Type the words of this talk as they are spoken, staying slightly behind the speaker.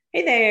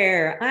Hey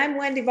there, I'm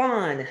Wendy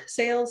Vaughn,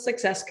 sales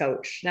success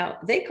coach. Now,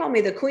 they call me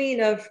the queen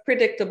of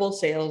predictable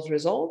sales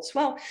results.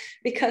 Well,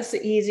 because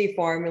the easy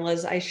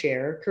formulas I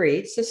share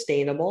create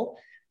sustainable,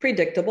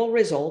 predictable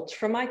results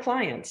for my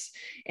clients.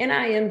 And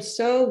I am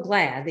so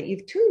glad that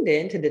you've tuned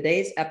in to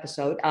today's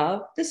episode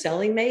of the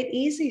Selling Made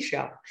Easy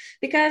show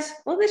because,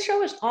 well, this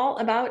show is all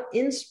about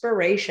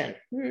inspiration,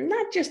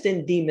 not just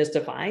in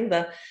demystifying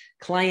the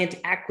client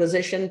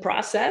acquisition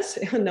process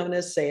known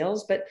as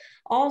sales, but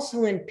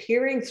also in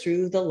peering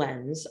through the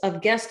lens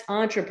of guest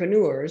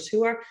entrepreneurs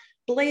who are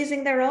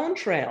blazing their own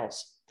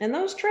trails. And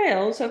those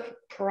trails have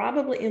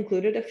probably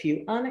included a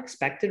few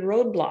unexpected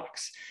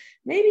roadblocks,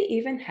 maybe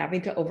even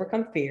having to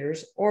overcome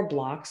fears or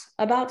blocks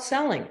about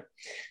selling.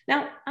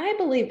 Now, I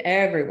believe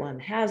everyone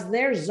has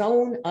their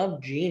zone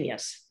of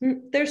genius,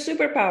 their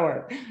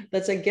superpower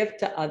that's a gift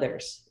to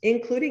others,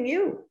 including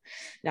you.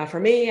 Now, for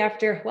me,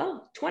 after,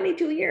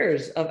 22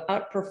 years of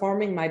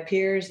outperforming my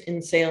peers in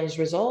sales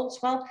results,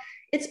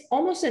 it's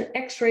almost an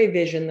x-ray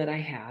vision that I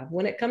have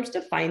when it comes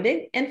to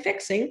finding and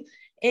fixing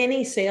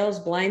any sales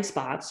blind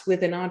spots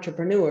within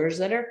entrepreneurs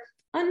that are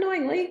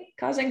unknowingly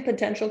causing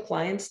potential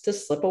clients to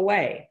slip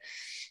away.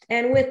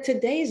 And with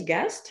today's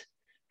guest,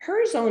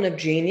 her zone of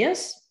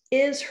genius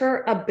is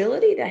her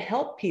ability to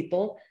help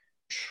people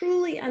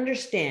truly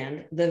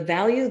understand the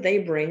value they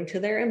bring to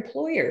their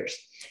employers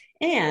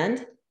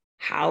and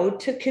how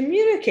to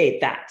communicate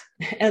that,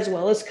 as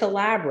well as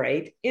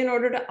collaborate in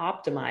order to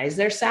optimize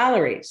their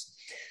salaries.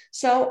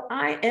 So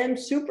I am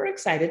super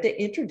excited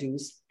to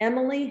introduce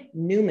Emily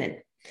Neumann.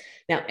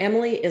 Now,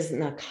 Emily is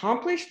an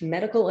accomplished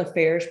medical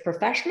affairs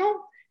professional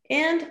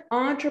and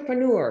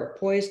entrepreneur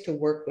poised to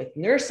work with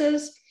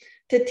nurses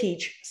to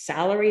teach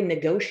salary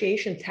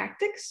negotiation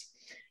tactics,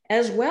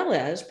 as well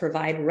as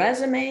provide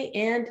resume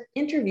and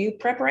interview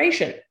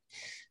preparation.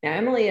 Now,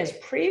 Emily has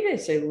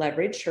previously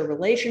leveraged her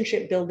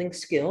relationship building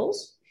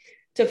skills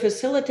to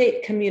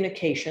facilitate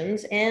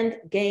communications and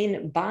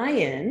gain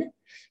buy-in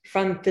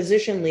from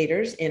physician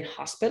leaders in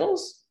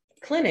hospitals,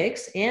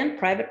 clinics, and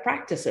private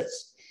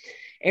practices.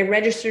 A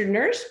registered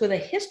nurse with a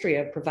history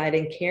of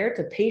providing care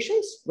to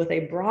patients with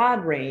a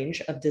broad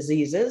range of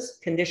diseases,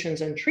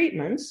 conditions, and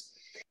treatments,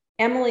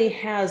 Emily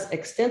has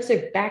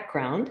extensive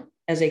background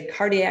as a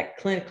cardiac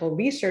clinical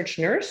research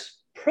nurse,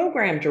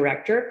 program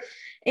director,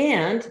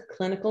 and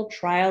clinical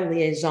trial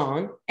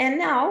liaison, and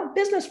now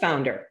business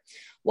founder.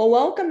 Well,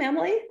 welcome,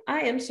 Emily.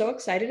 I am so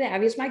excited to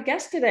have you as my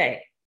guest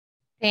today.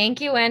 Thank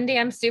you, Wendy.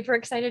 I'm super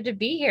excited to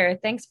be here.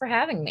 Thanks for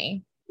having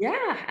me.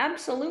 Yeah,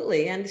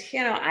 absolutely. And,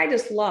 I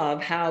just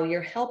love how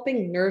you're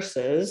helping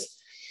nurses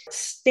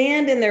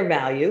stand in their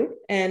value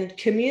and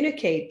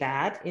communicate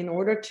that in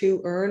order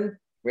to earn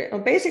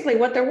basically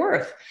what they're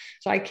worth.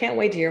 So I can't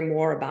wait to hear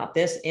more about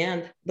this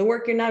and the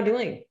work you're now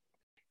doing.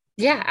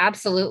 Yeah,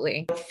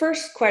 absolutely.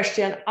 First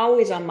question,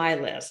 always on my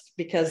list,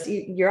 because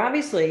you're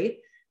obviously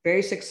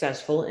very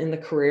successful in the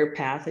career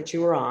path that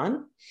you were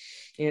on.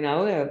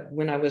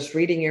 When I was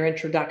reading your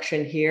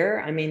introduction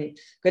here, I mean,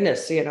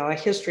 goodness, a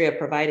history of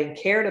providing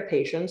care to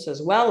patients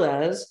as well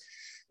as,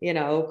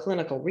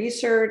 clinical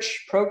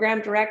research,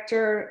 program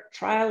director,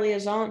 trial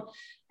liaison.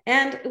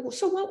 And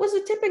so what was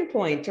the tipping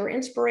point or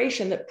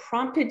inspiration that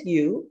prompted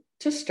you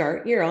to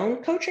start your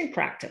own coaching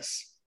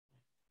practice?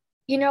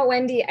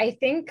 Wendy, I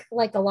think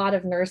like a lot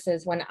of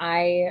nurses, when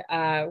I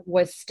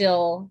was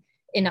still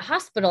in a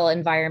hospital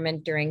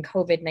environment during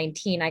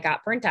COVID-19, I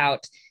got burnt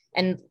out.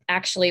 And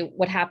actually,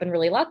 what happened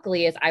really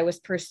luckily is I was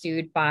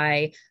pursued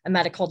by a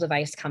medical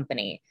device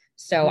company.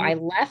 So I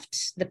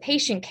left the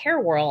patient care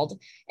world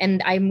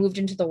and I moved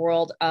into the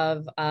world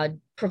of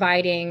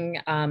providing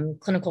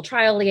clinical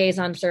trial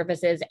liaison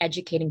services,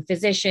 educating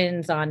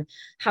physicians on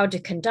how to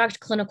conduct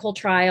clinical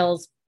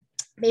trials,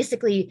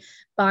 basically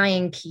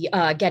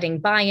getting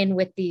buy-in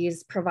with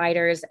these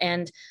providers.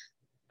 And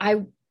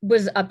I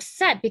was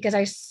upset because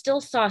I still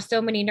saw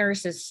so many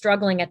nurses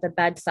struggling at the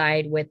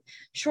bedside with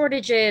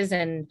shortages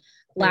and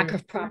lack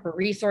of proper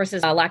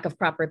resources, lack of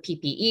proper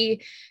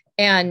PPE,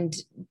 and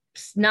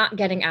not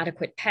getting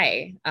adequate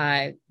pay.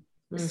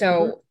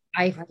 So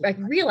I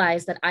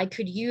realized that I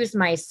could use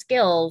my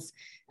skills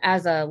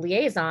as a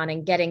liaison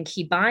and getting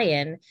key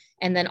buy-in,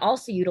 and then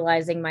also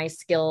utilizing my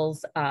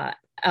skills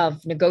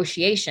of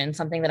negotiation,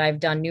 something that I've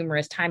done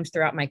numerous times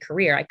throughout my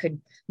career. I could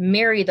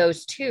marry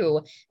those two.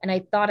 And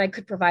I thought I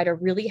could provide a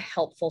really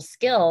helpful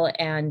skill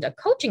and a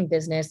coaching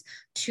business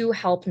to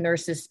help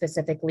nurses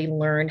specifically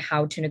learn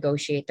how to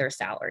negotiate their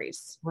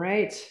salaries.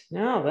 Right.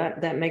 No,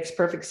 that makes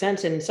perfect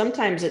sense. And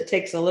sometimes it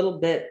takes a little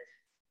bit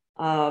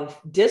of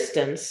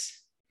distance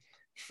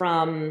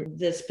from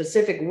the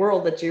specific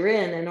world that you're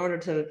in order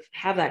to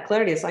have that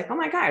clarity. It's like, oh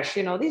my gosh,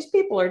 these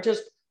people are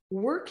just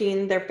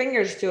working their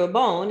fingers to a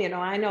bone.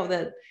 I know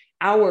that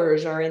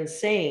hours are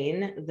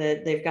insane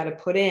that they've got to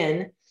put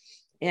in.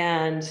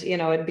 And,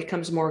 it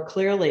becomes more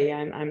clearly,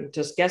 I'm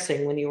just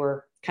guessing, when you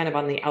were kind of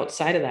on the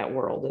outside of that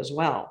world as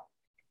well.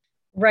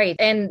 Right.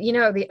 And,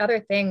 the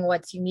other thing,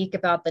 what's unique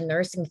about the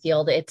nursing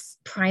field, it's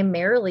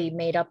primarily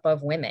made up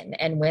of women,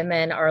 and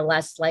women are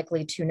less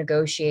likely to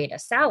negotiate a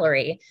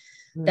salary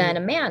than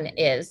a man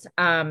is.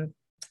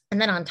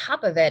 And then on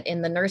top of it,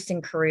 in the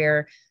nursing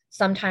career,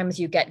 sometimes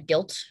you get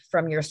guilt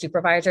from your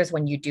supervisors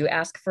when you do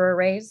ask for a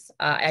raise.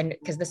 And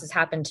because this has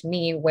happened to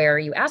me, where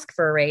you ask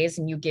for a raise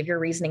and you give your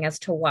reasoning as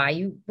to why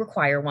you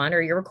require one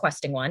or you're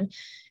requesting one.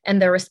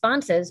 And their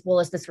response is, well,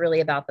 is this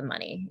really about the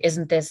money?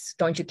 Isn't this,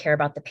 don't you care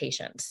about the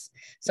patients?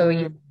 So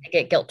you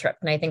get guilt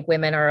tripped. And I think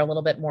women are a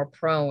little bit more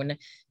prone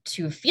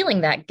to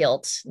feeling that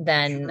guilt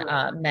than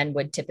men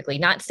would typically.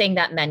 Not saying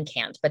that men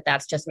can't, but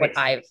that's just what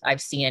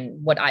I've seen,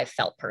 what I've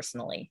felt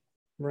personally.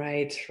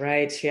 Right,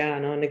 right. Yeah,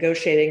 no,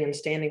 negotiating and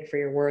standing for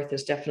your worth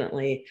is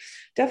definitely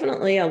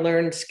a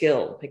learned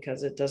skill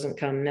because it doesn't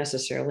come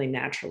necessarily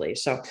naturally.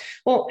 So,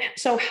 well,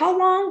 so how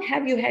long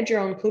have you had your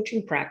own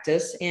coaching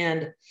practice,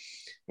 and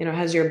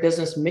has your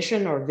business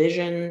mission or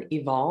vision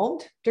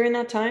evolved during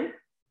that time?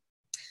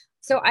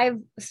 So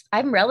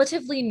I'm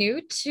relatively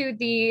new to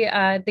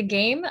the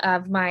game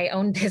of my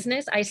own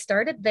business. I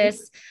started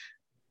this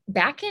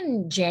back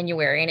in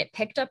January, and it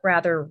picked up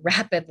rather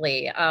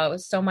rapidly.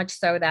 So much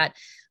so that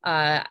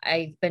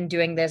I've been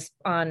doing this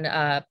on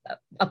a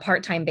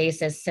part-time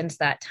basis since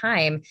that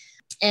time.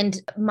 And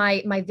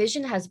my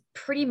vision has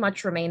pretty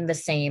much remained the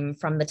same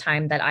from the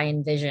time that I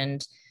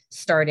envisioned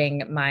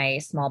starting my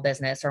small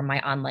business or my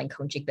online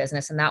coaching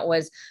business. And that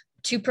was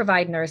to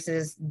provide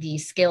nurses the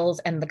skills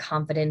and the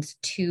confidence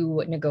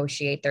to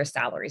negotiate their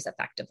salaries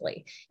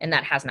effectively. And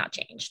that has not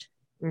changed.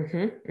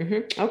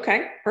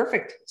 Okay,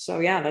 perfect. So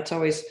yeah, that's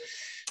always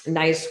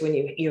nice when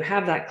you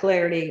have that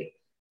clarity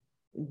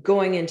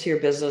going into your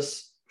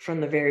business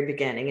from the very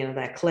beginning.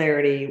 That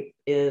clarity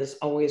is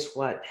always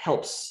what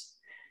helps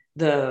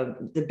the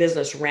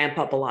business ramp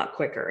up a lot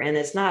quicker. And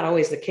it's not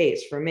always the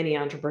case for many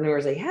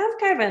entrepreneurs. They have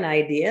kind of an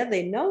idea,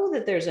 they know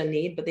that there's a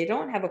need, but they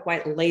don't have it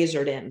quite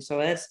lasered in. So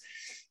that's,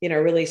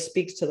 really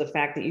speaks to the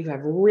fact that you have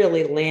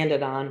really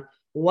landed on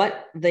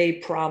what the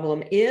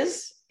problem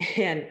is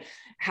and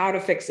how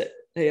to fix it,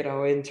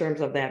 in terms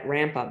of that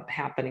ramp up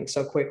happening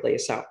so quickly.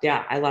 So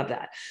yeah, I love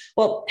that.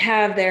 Well,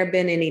 have there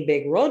been any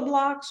big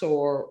roadblocks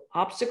or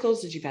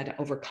obstacles that you've had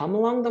to overcome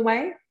along the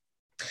way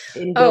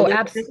in building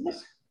a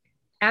business?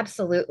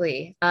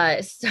 Absolutely.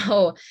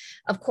 So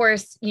of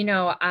course,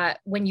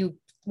 when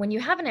you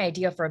have an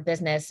idea for a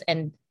business,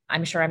 and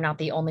I'm sure I'm not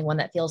the only one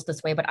that feels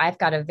this way, but I've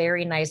got a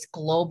very nice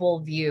global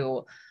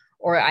view,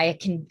 or I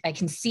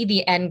can see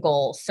the end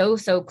goal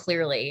so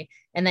clearly.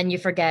 And then you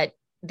forget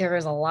there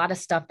is a lot of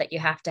stuff that you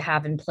have to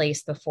have in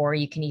place before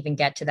you can even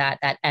get to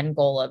that end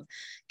goal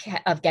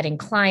of getting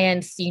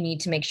clients. You need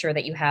to make sure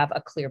that you have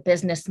a clear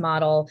business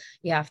model.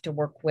 You have to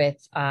work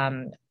with,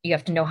 you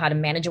have to know how to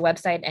manage a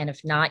website. And if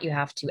not, you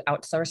have to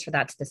outsource for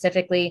that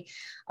specifically,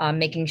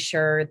 making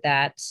sure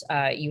that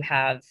you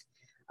have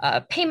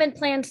payment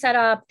plan set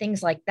up,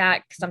 things like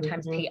that.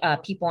 Sometimes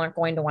people aren't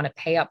going to want to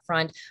pay up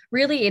front.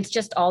 Really, it's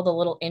just all the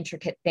little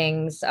intricate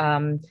things.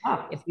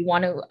 If you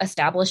want to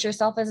establish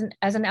yourself as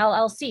an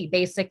LLC,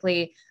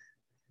 basically,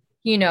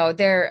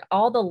 they're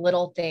all the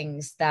little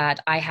things that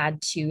I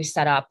had to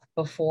set up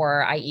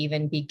before I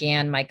even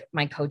began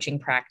my coaching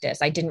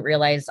practice. I didn't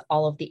realize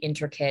all of the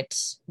intricate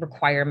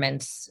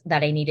requirements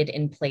that I needed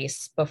in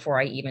place before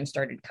I even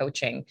started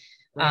coaching.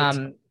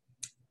 Right.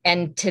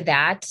 And to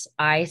that,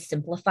 I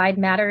simplified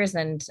matters.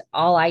 And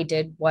all I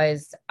did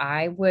was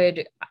I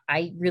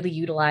really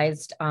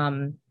utilized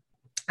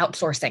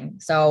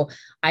outsourcing. So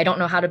I don't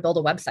know how to build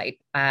a website.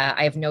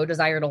 I have no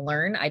desire to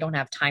learn. I don't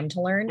have time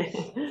to learn.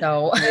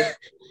 So,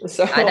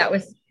 that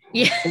was,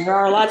 yeah. There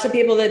are lots of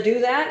people that do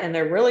that and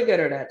they're really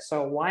good at it.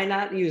 So why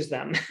not use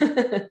them?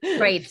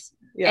 Right.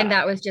 Yeah. And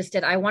that was just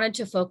it. I wanted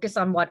to focus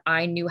on what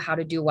I knew how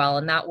to do well.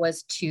 And that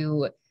was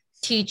to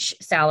teach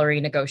salary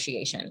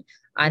negotiation,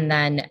 and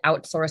then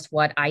outsource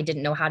what I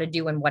didn't know how to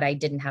do and what I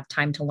didn't have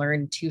time to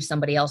learn to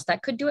somebody else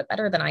that could do it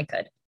better than I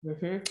could.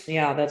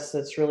 Yeah,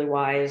 that's really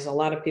wise. A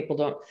lot of people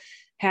don't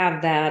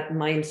have that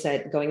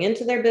mindset going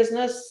into their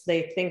business.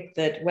 They think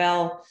that,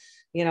 well,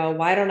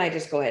 why don't I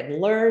just go ahead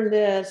and learn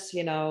this,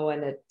 and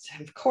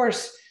of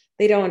course,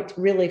 they don't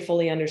really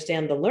fully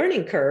understand the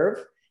learning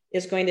curve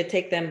is going to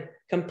take them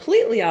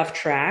completely off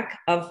track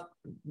of,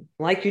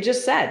 like you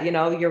just said,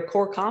 your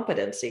core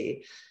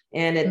competency.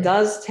 And it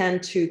does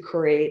tend to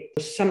create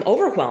some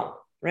overwhelm,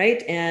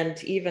 right?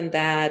 And even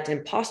that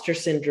imposter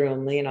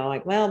syndrome,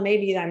 like, well,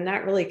 maybe I'm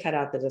not really cut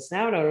out for this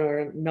now. I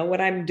don't know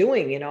what I'm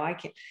doing. I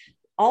can't,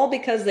 all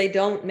because they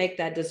don't make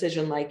that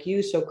decision like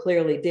you so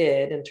clearly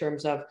did in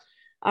terms of,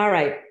 all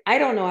right, I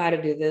don't know how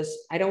to do this.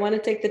 I don't want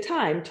to take the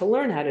time to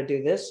learn how to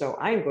do this. So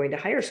I'm going to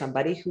hire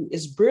somebody who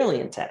is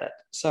brilliant at it.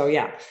 So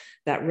yeah,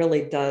 that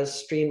really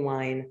does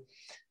streamline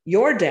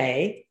your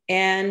day.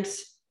 And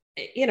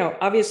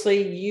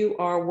obviously you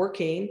are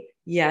working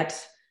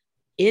yet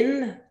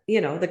in,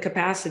 the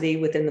capacity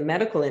within the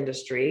medical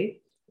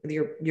industry,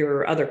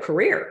 your other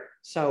career.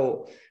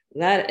 So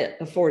that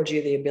affords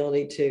you the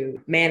ability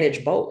to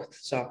manage both.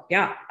 So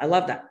yeah, I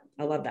love that.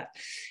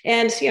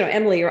 And,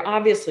 Emily, you're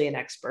obviously an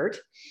expert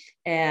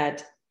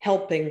at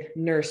helping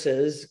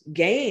nurses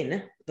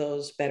gain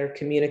those better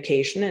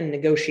communication and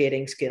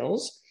negotiating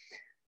skills.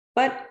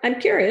 But I'm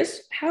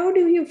curious, how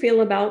do you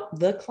feel about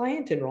the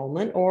client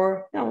enrollment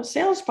or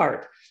sales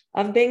part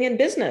of being in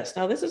business?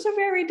 Now, this is a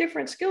very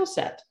different skill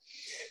set.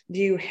 Do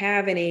you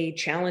have any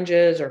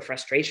challenges or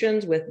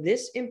frustrations with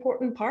this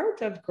important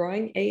part of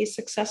growing a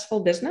successful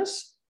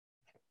business?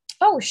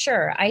 Oh,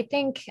 sure. I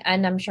think,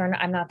 and I'm sure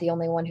I'm not the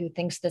only one who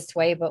thinks this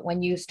way, but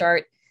when you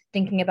start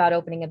thinking about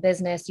opening a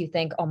business, you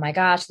think, oh my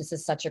gosh, this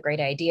is such a great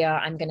idea.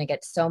 I'm going to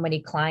get so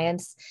many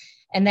clients.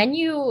 And then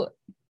you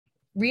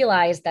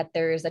realize that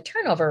there's a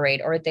turnover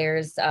rate, or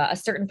there's a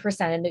certain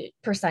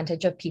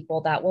percentage of people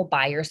that will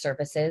buy your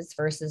services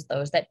versus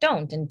those that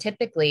don't. And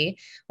typically,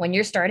 when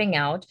you're starting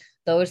out,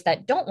 those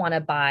that don't want to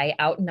buy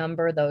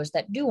outnumber those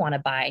that do want to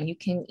buy, and you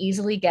can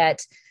easily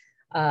get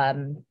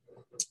um,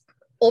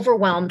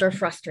 overwhelmed or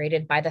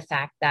frustrated by the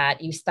fact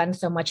that you spend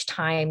so much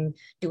time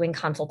doing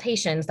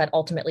consultations that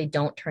ultimately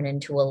don't turn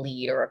into a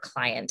lead or a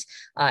client.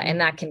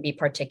 And that can be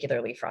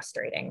particularly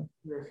frustrating.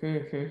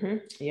 Mm-hmm, mm-hmm.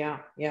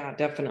 Yeah, yeah,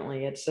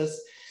 definitely. It's just,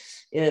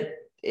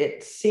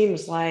 it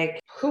seems like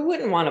who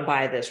wouldn't want to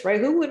buy this, right?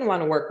 Who wouldn't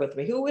want to work with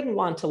me? Who wouldn't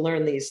want to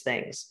learn these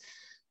things?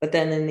 But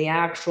then in the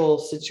actual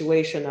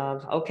situation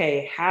of,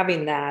 okay,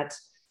 having that,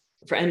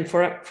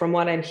 from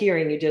what I'm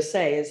hearing you just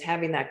say, is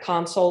having that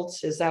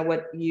consult, is that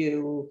what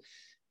you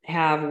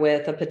have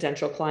with a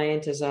potential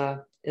client, is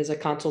a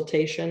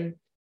consultation?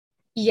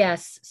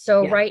 Yes.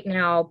 So Yeah. right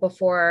now,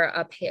 before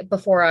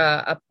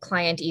a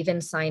client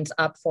even signs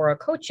up for a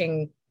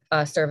coaching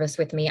service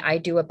with me, I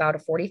do about a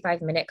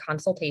 45-minute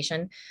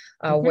consultation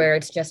Mm-hmm. where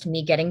it's just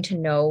me getting to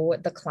know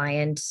the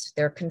client,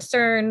 their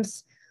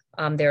concerns,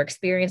 their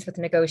experience with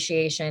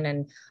negotiation.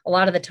 And a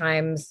lot of the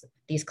times,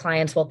 these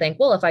clients will think,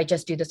 well, if I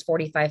just do this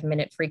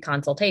 45-minute free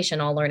consultation,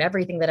 I'll learn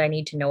everything that I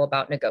need to know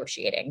about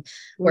negotiating.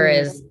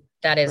 Whereas Mm.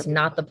 that is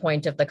not the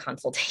point of the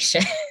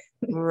consultation.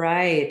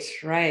 Right,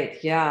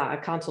 right. Yeah, a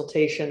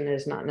consultation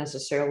is not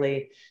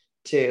necessarily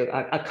to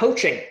a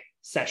coaching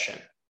session.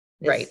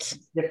 It's Right.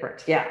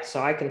 different. Yeah.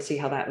 So I can see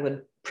how that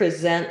would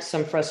present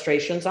some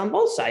frustrations on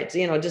both sides,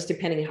 just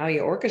depending how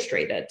you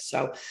orchestrate it.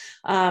 So,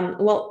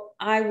 well,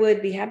 I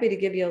would be happy to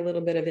give you a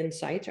little bit of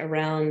insight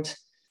around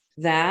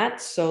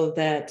that so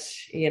that,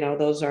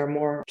 those are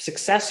more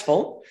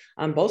successful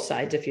on both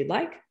sides if you'd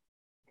like.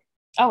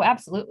 Oh,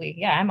 absolutely.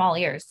 Yeah, I'm all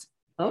ears.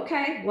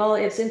 Okay. Well,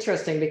 it's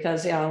interesting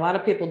because a lot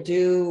of people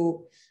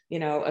do,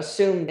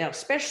 assume,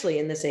 especially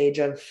in this age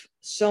of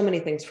so many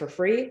things for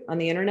free on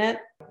the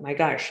internet. My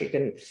gosh, you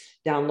can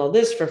download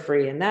this for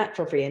free and that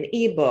for free, an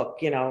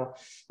ebook, a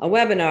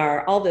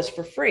webinar, all this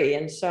for free.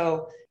 And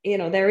so,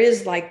 there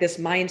is like this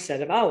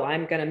mindset of, oh,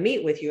 I'm going to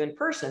meet with you in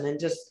person and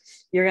just,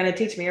 you're going to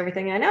teach me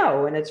everything I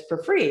know and it's for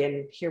free.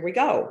 And here we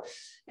go.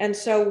 And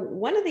so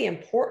one of the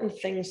important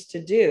things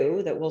to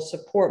do that will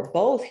support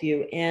both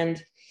you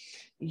and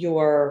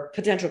your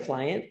potential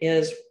client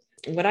is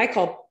what I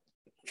call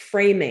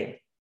framing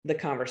the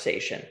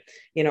conversation,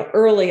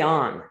 early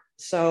on.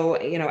 So,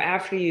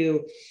 after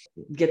you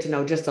get to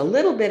know just a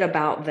little bit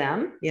about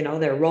them,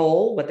 their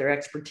role, what their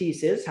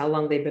expertise is, how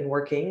long they've been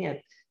working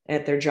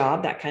at their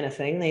job, that kind of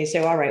thing. They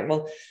say, all right,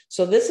 well,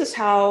 so this is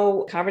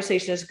how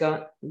conversation is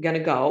going to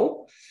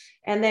go.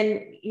 And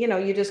then,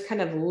 you just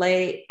kind of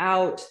lay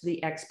out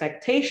the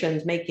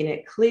expectations, making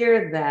it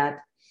clear that,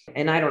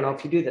 and I don't know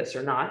if you do this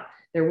or not,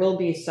 there will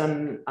be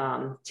some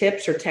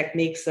tips or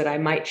techniques that I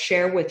might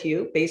share with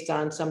you based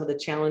on some of the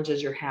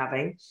challenges you're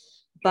having.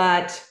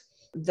 But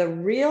the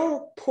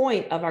real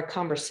point of our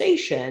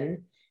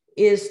conversation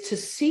is to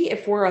see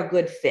if we're a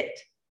good fit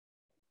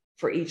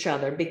for each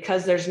other,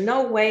 because there's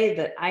no way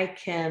that I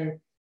can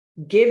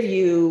give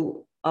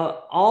you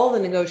all the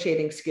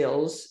negotiating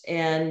skills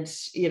and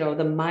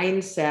the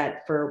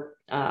mindset for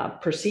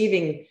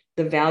perceiving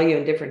the value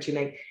and difference you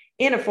make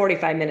in a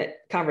 45-minute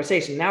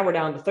conversation. Now we're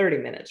down to 30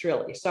 minutes,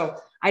 really. So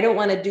I don't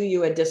want to do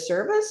you a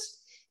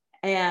disservice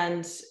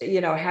and,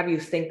 have you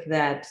think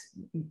that,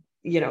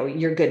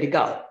 you're good to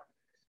go.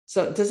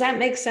 So does that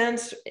make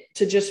sense,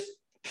 to just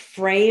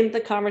frame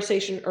the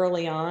conversation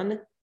early on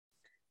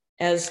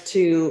as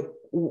to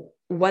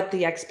what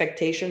the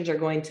expectations are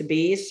going to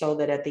be, so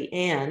that at the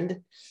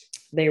end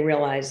they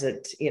realize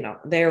that,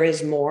 there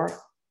is more?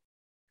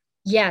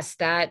 Yes,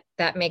 that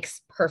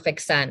makes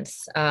perfect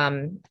sense.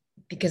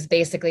 Because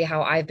basically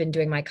how I've been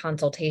doing my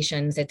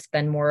consultations, it's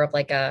been more of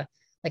like a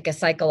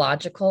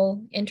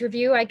psychological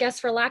interview, I guess,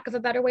 for lack of a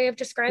better way of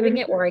describing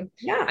it, Mm-hmm. where I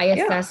Yeah,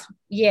 yeah. assess,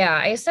 yeah,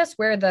 I assess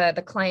where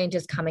the client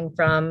is coming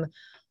from,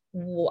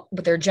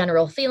 with their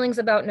general feelings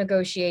about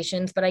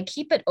negotiations, but I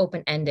keep it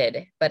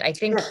open-ended. But I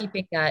think Sure.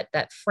 keeping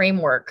that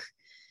framework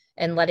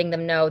and letting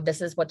them know this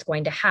is what's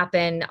going to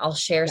happen. I'll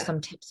share Yeah. some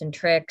tips and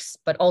tricks,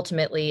 but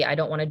ultimately I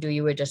don't want to do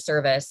you a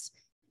disservice.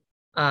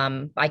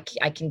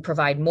 I can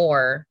provide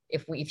more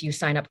if you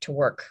sign up to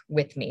work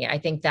with me. I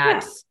think Yeah.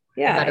 that's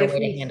a Yeah. better way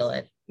to handle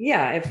it.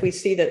 If we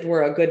see that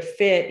we're a good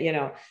fit,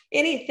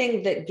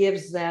 anything that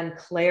gives them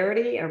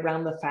clarity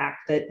around the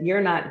fact that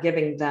you're not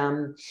giving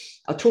them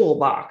a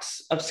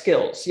toolbox of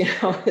skills,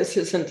 this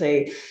isn't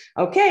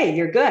okay,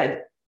 you're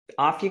good,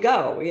 off you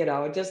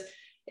go, just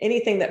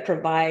anything that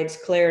provides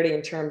clarity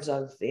in terms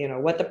of,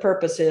 what the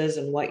purpose is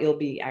and what you'll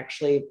be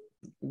actually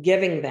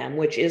giving them,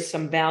 which is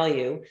some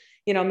value,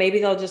 maybe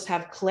they'll just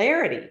have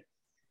clarity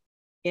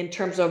in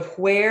terms of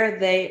where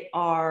they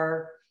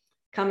are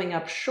coming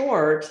up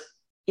short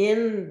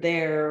in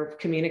their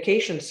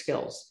communication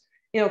skills.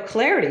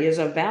 Clarity is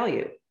of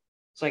value.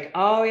 It's like,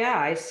 oh yeah,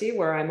 I see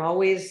where I'm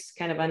always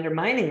kind of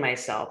undermining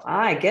myself.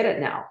 I get it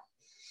now.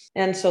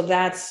 And so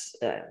that's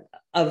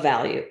of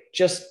value,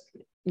 just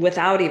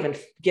without even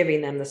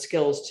giving them the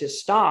skills to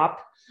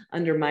stop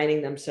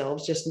undermining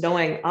themselves, just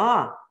knowing,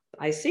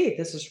 I see,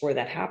 this is where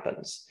that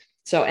happens.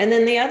 So, and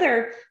then the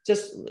other,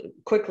 just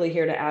quickly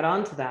here to add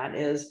on to that,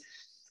 is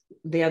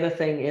the other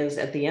thing is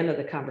at the end of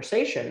the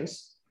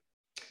conversations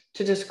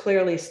to just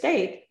clearly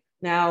state,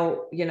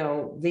 now,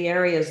 the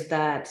areas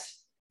that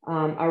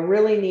are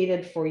really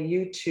needed for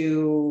you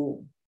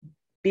to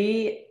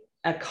be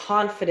a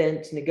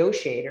confident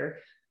negotiator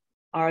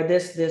are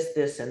this,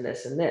 and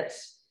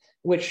this,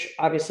 which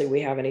obviously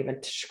we haven't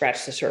even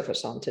scratched the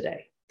surface on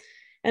today.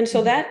 And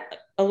so that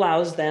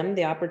allows them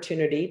the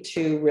opportunity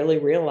to really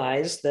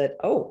realize that,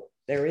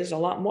 there is a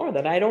lot more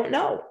that I don't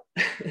know.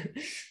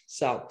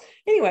 So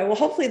anyway, well,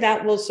 hopefully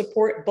that will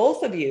support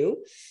both of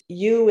you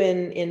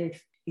in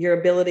your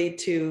ability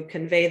to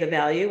convey the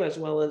value, as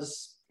well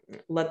as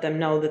let them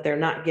know that they're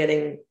not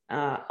getting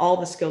all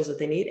the skills that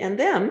they need, and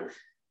them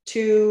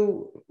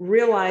to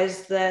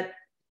realize that,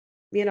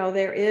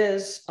 there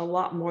is a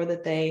lot more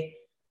that they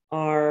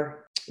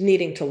are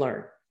needing to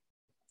learn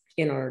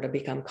in order to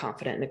become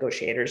confident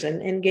negotiators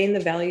and gain the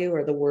value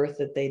or the worth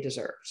that they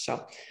deserve.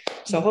 So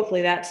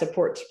hopefully that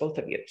supports both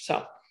of you.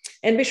 So,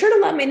 and be sure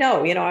to let me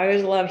know. I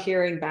always love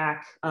hearing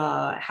back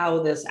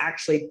how this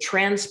actually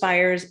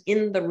transpires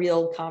in the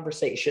real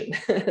conversation.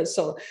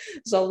 So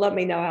let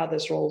me know how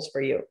this rolls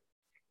for you.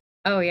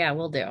 Oh yeah,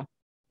 we'll do.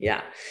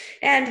 Yeah.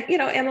 And,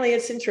 Emily,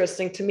 it's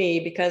interesting to me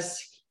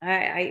because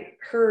I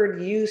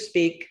heard you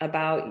speak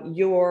about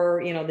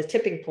your, the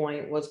tipping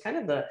point was kind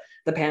of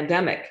the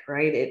pandemic,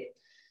 right?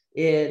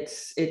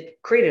 It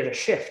created a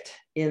shift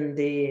in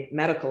the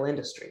medical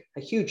industry, a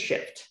huge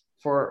shift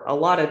for a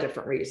lot of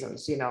different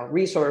reasons,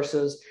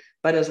 resources,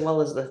 but as well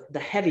as the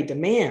heavy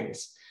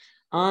demands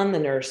on the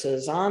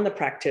nurses, on the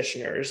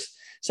practitioners.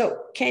 So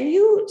can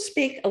you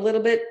speak a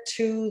little bit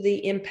to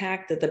the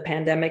impact that the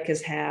pandemic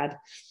has had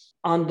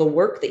on the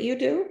work that you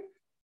do?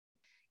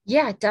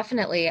 Yeah,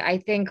 definitely. I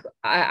think,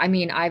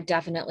 I've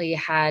definitely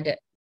had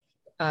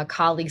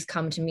colleagues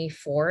come to me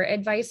for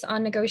advice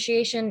on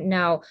negotiation.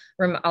 Now,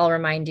 I'll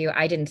remind you,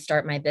 I didn't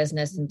start my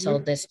business until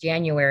this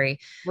January,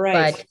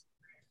 Right. but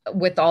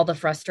with all the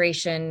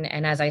frustration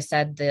and, as I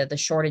said, the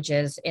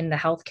shortages in the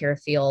healthcare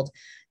field,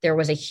 there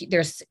was a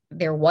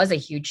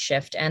huge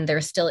shift, and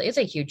there still is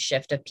a huge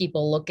shift of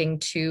people looking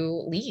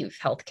to leave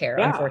healthcare.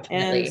 Yeah,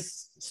 unfortunately, and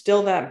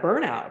still that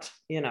burnout,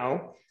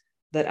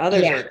 that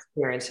others yeah. are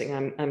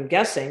experiencing, I'm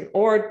guessing,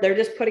 or they're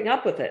just putting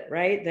up with it,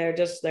 right? They're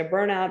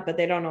burnout, but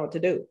they don't know what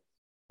to do.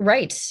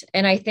 Right.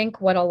 And I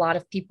think what a lot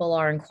of people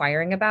are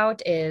inquiring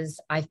about is,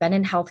 I've been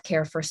in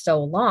healthcare for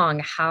so long.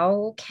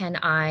 How can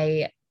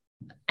I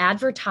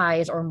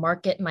advertise or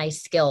market my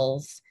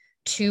skills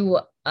to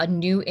a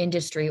new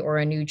industry or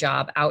a new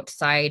job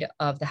outside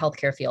of the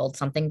healthcare field,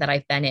 something that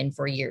I've been in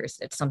for years?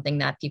 It's something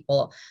that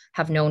people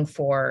have known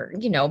for,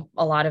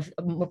 a lot of,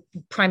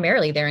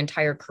 primarily their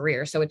entire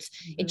career. So it's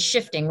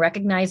shifting,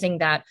 recognizing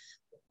that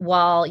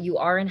while you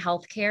are in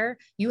healthcare,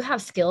 you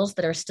have skills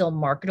that are still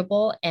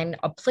marketable and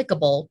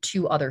applicable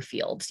to other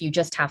fields. You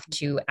just have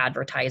to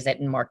advertise it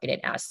and market it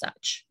as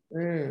such.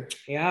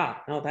 Yeah,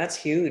 no, that's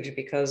huge,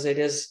 because it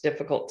is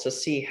difficult to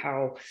see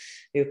how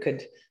you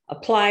could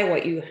apply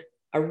what you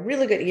a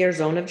really good your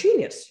zone of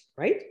genius,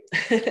 right?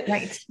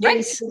 Right. Yeah, Right.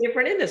 it's a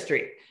different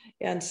industry.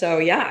 And so,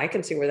 yeah, I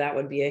can see where that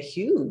would be a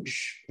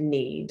huge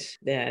need,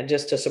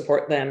 just to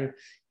support them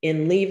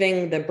in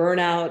leaving the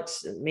burnout,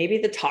 maybe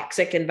the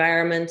toxic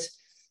environment.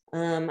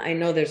 I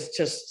know there's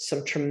just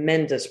some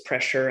tremendous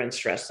pressure and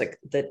stress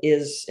that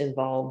is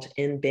involved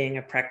in being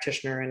a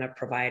practitioner and a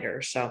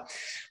provider. So,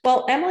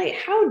 well, Emily,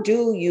 how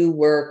do you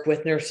work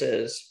with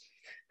nurses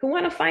who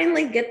want to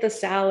finally get the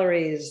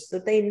salaries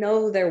that they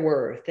know they're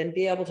worth and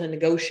be able to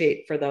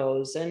negotiate for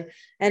those, and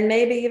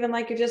maybe even,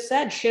 like you just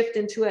said, shift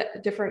into a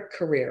different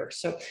career?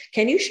 So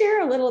can you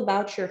share a little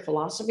about your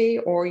philosophy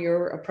or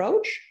your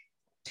approach?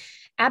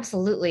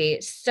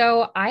 Absolutely.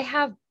 So I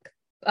have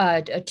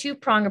a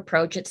two-prong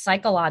approach. It's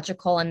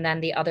psychological, and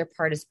then the other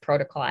part is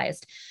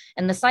protocolized.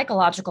 And the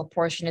psychological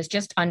portion is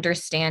just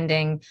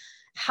understanding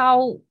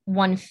how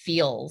one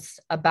feels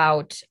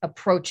about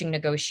approaching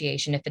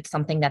negotiation. If it's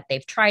something that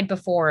they've tried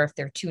before, if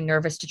they're too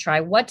nervous to try,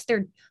 what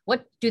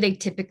do they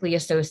typically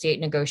associate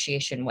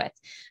negotiation with?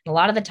 And a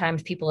lot of the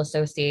times people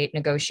associate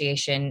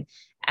negotiation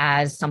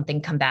as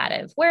something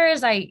combative,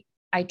 whereas I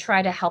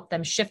try to help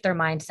them shift their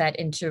mindset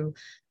into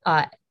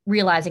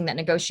realizing that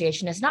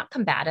negotiation is not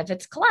combative,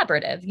 it's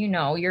collaborative.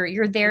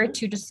 You're there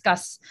to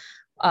discuss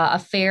a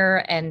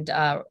fair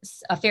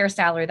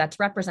salary that's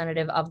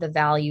representative of the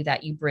value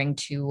that you bring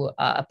to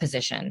a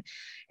position.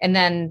 And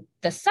then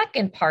the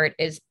second part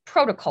is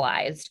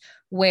protocolized,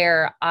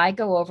 where I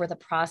go over the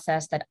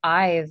process that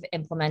I've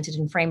implemented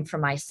and framed for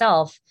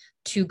myself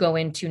to go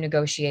into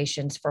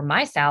negotiations for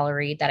my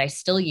salary that I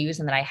still use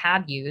and that I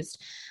have used.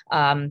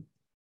 And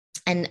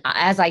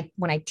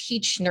when I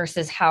teach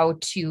nurses how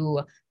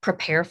to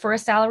prepare for a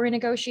salary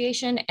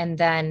negotiation and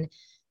then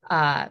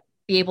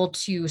be able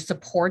to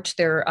support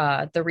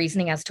the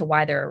reasoning as to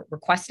why they're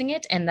requesting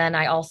it, and then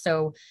I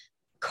also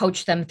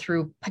coach them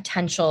through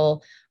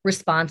potential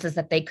responses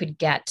that they could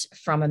get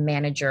from a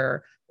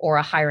manager or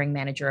a hiring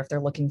manager if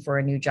they're looking for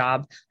a new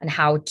job, and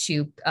how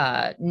to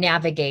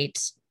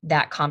navigate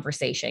that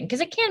conversation,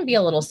 because it can be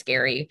a little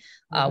scary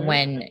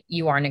when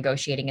you are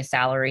negotiating a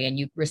salary and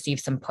you receive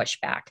some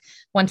pushback.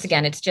 Once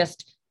again, it's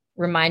just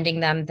reminding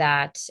them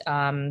that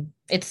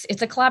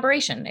it's a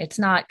collaboration. It's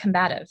not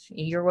combative.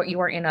 You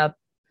are in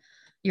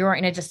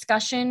a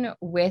discussion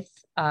with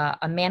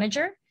a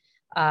manager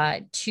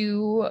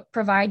to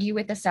provide you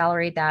with a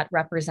salary that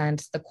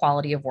represents the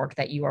quality of work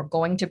that you are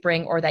going to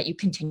bring or that you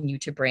continue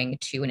to bring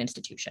to an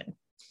institution.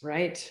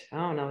 Right.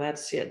 Oh no,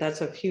 that's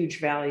a huge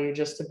value,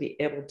 just to be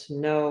able to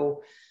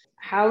know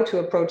how to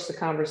approach the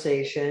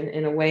conversation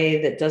in a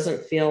way that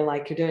doesn't feel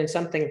like you're doing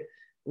something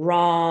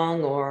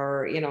wrong,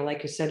 or,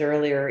 like you said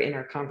earlier in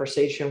our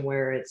conversation,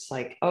 where it's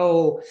like,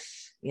 oh,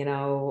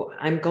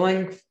 I'm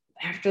going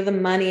after the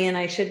money and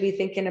I should be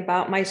thinking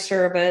about my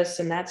service,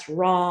 and that's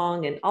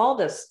wrong, and all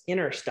this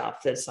inner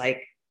stuff that's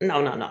like,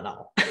 no.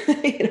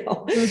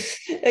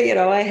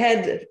 I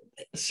had a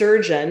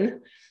surgeon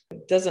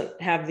doesn't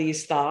have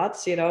these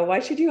thoughts. Why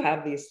should you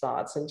have these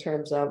thoughts in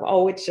terms of,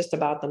 oh, it's just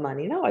about the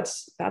money? No,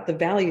 it's about the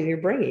value you're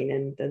bringing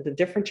and the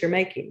difference you're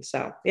making.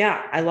 So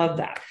yeah, I love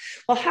that.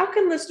 Well, how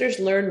can listeners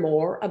learn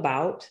more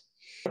about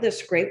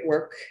this great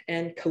work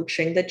and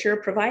coaching that you're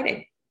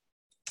providing?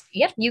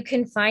 Yep, you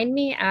can find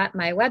me at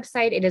my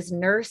website. It is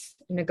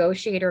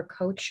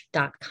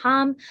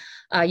nursenegotiatorcoach.com.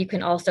 You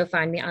can also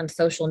find me on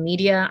social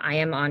media. I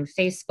am on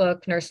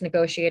Facebook, Nurse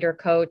Negotiator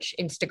Coach,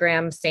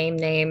 Instagram, same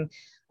name.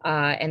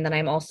 And then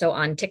I'm also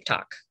on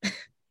TikTok.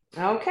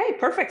 Okay,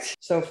 perfect.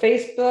 So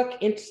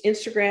Facebook,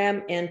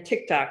 Instagram, and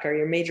TikTok are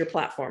your major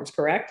platforms,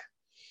 correct?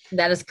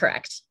 That is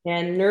correct.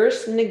 And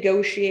Nurse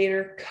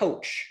Negotiator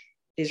Coach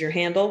is your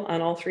handle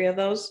on all three of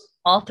those?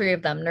 All three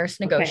of them, Nurse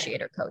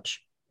Negotiator Coach.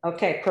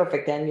 Okay,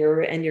 perfect. And your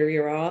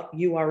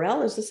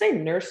URL is the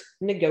same,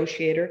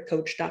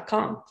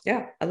 nursenegotiatorcoach.com.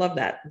 Yeah, I love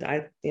that.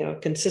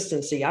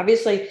 Consistency.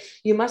 Obviously,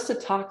 you must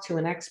have talked to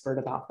an expert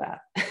about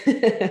that.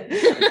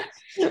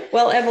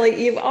 Well,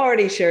 Emily, you've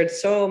already shared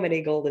so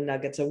many golden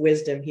nuggets of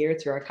wisdom here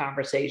through our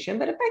conversation,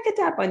 but if I could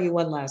tap on you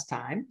one last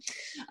time,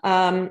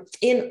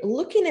 in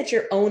looking at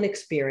your own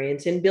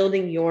experience in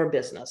building your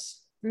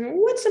business,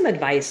 what's some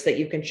advice that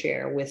you can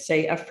share with,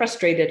 say, a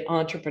frustrated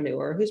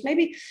entrepreneur who's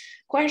maybe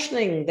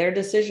questioning their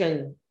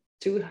decision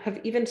to have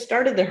even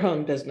started their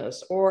own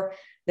business, or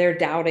they're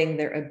doubting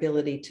their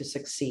ability to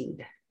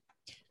succeed?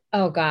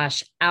 Oh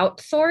gosh,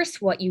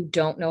 outsource what you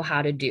don't know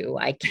how to do.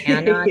 I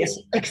cannot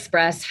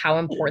express how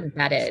important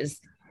that is.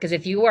 Because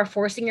if you are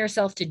forcing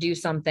yourself to do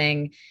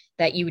something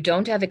that you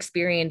don't have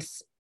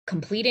experience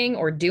completing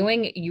or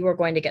doing, you are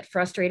going to get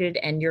frustrated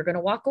and you're going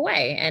to walk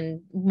away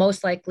and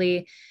most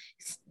likely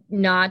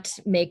not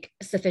make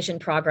sufficient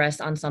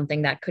progress on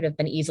something that could have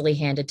been easily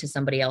handed to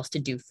somebody else to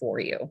do for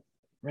you.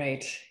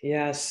 Right.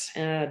 Yes,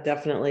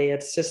 definitely.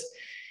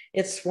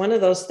 It's one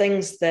of those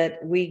things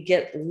that we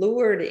get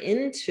lured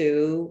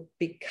into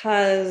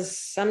because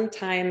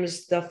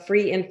sometimes the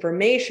free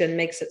information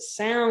makes it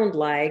sound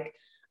like,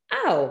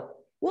 oh,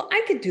 well,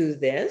 I could do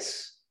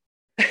this,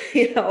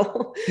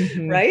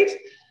 right?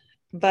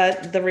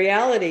 But the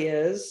reality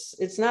is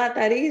it's not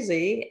that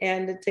easy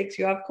and it takes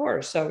you off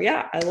course. So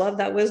yeah, I love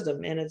that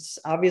wisdom. And it's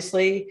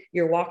obviously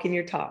you're walking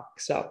your talk.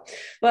 So,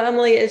 well,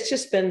 Emily, it's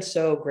just been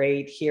so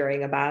great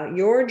hearing about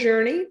your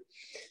journey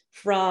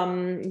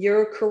from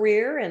your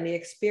career and the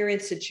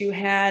experience that you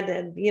had,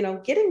 and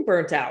getting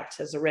burnt out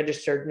as a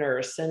registered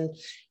nurse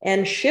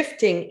and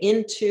shifting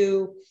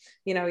into,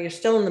 you're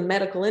still in the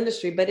medical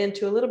industry, but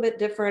into a little bit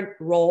different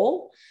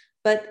role.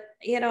 But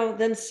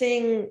then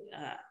seeing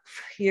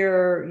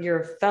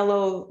your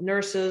fellow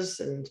nurses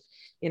and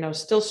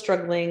still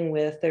struggling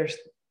with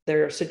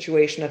their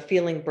situation of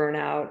feeling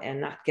burnout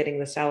and not getting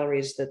the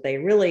salaries that they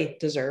really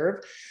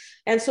deserve.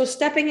 And so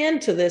stepping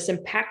into this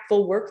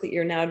impactful work that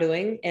you're now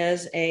doing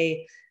as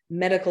a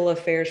medical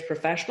affairs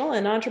professional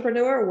and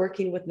entrepreneur,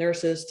 working with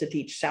nurses to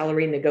teach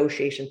salary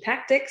negotiation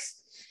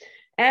tactics,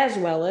 as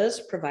well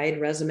as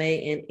provide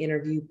resume and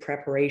interview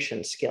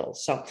preparation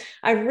skills. So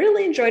I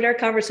really enjoyed our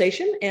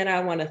conversation, and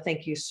I want to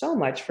thank you so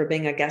much for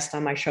being a guest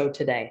on my show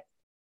today.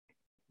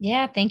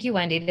 Yeah, thank you,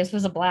 Wendy. This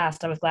was a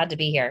blast. I was glad to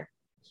be here.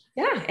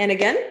 Yeah, and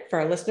again, for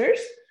our listeners,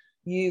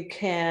 you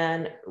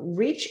can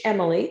reach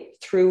Emily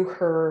through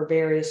her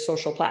various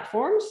social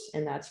platforms,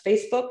 and that's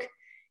Facebook,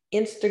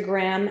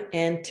 Instagram,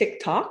 and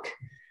TikTok.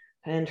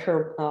 And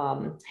her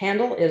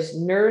handle is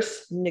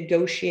Nurse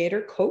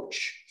Negotiator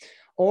Coach.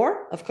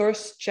 Or, of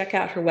course, check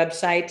out her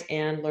website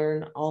and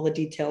learn all the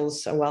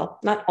details. Well,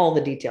 not all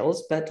the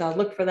details, but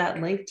look for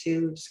that link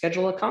to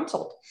schedule a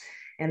consult.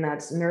 And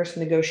that's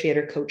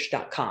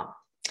nursenegotiatorcoach.com.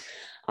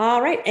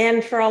 All right.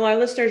 And for all our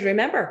listeners,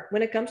 remember,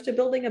 when it comes to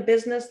building a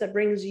business that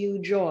brings you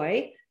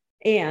joy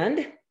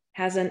and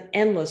has an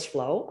endless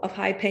flow of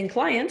high-paying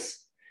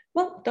clients,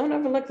 well, don't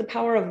overlook the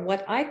power of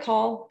what I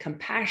call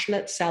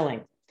compassionate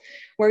selling,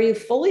 where you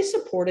fully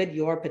supported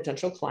your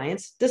potential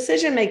clients'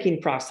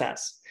 decision-making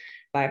process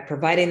by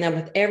providing them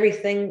with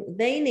everything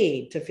they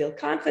need to feel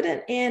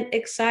confident and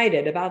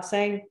excited about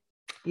saying,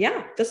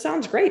 yeah, this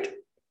sounds great.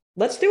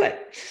 Let's do it.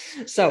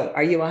 So,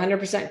 are you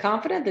 100%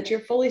 confident that you're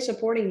fully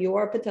supporting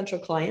your potential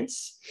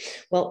clients?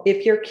 Well,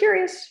 if you're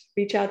curious,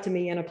 reach out to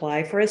me and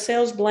apply for a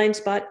sales blind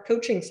spot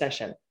coaching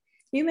session.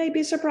 You may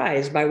be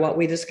surprised by what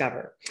we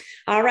discover.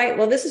 All right.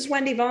 Well, this is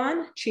Wendy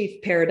Vaughn,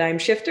 Chief Paradigm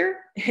Shifter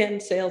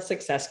and Sales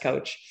Success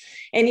Coach.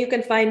 And you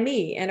can find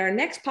me in our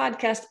next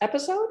podcast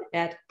episode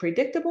at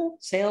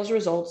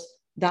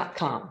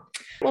predictablesalesresults.com.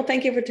 Well,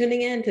 thank you for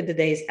tuning in to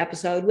today's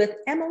episode with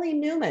Emily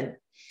Neumann.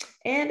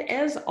 And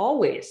as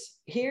always,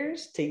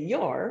 here's to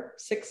your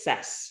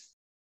success.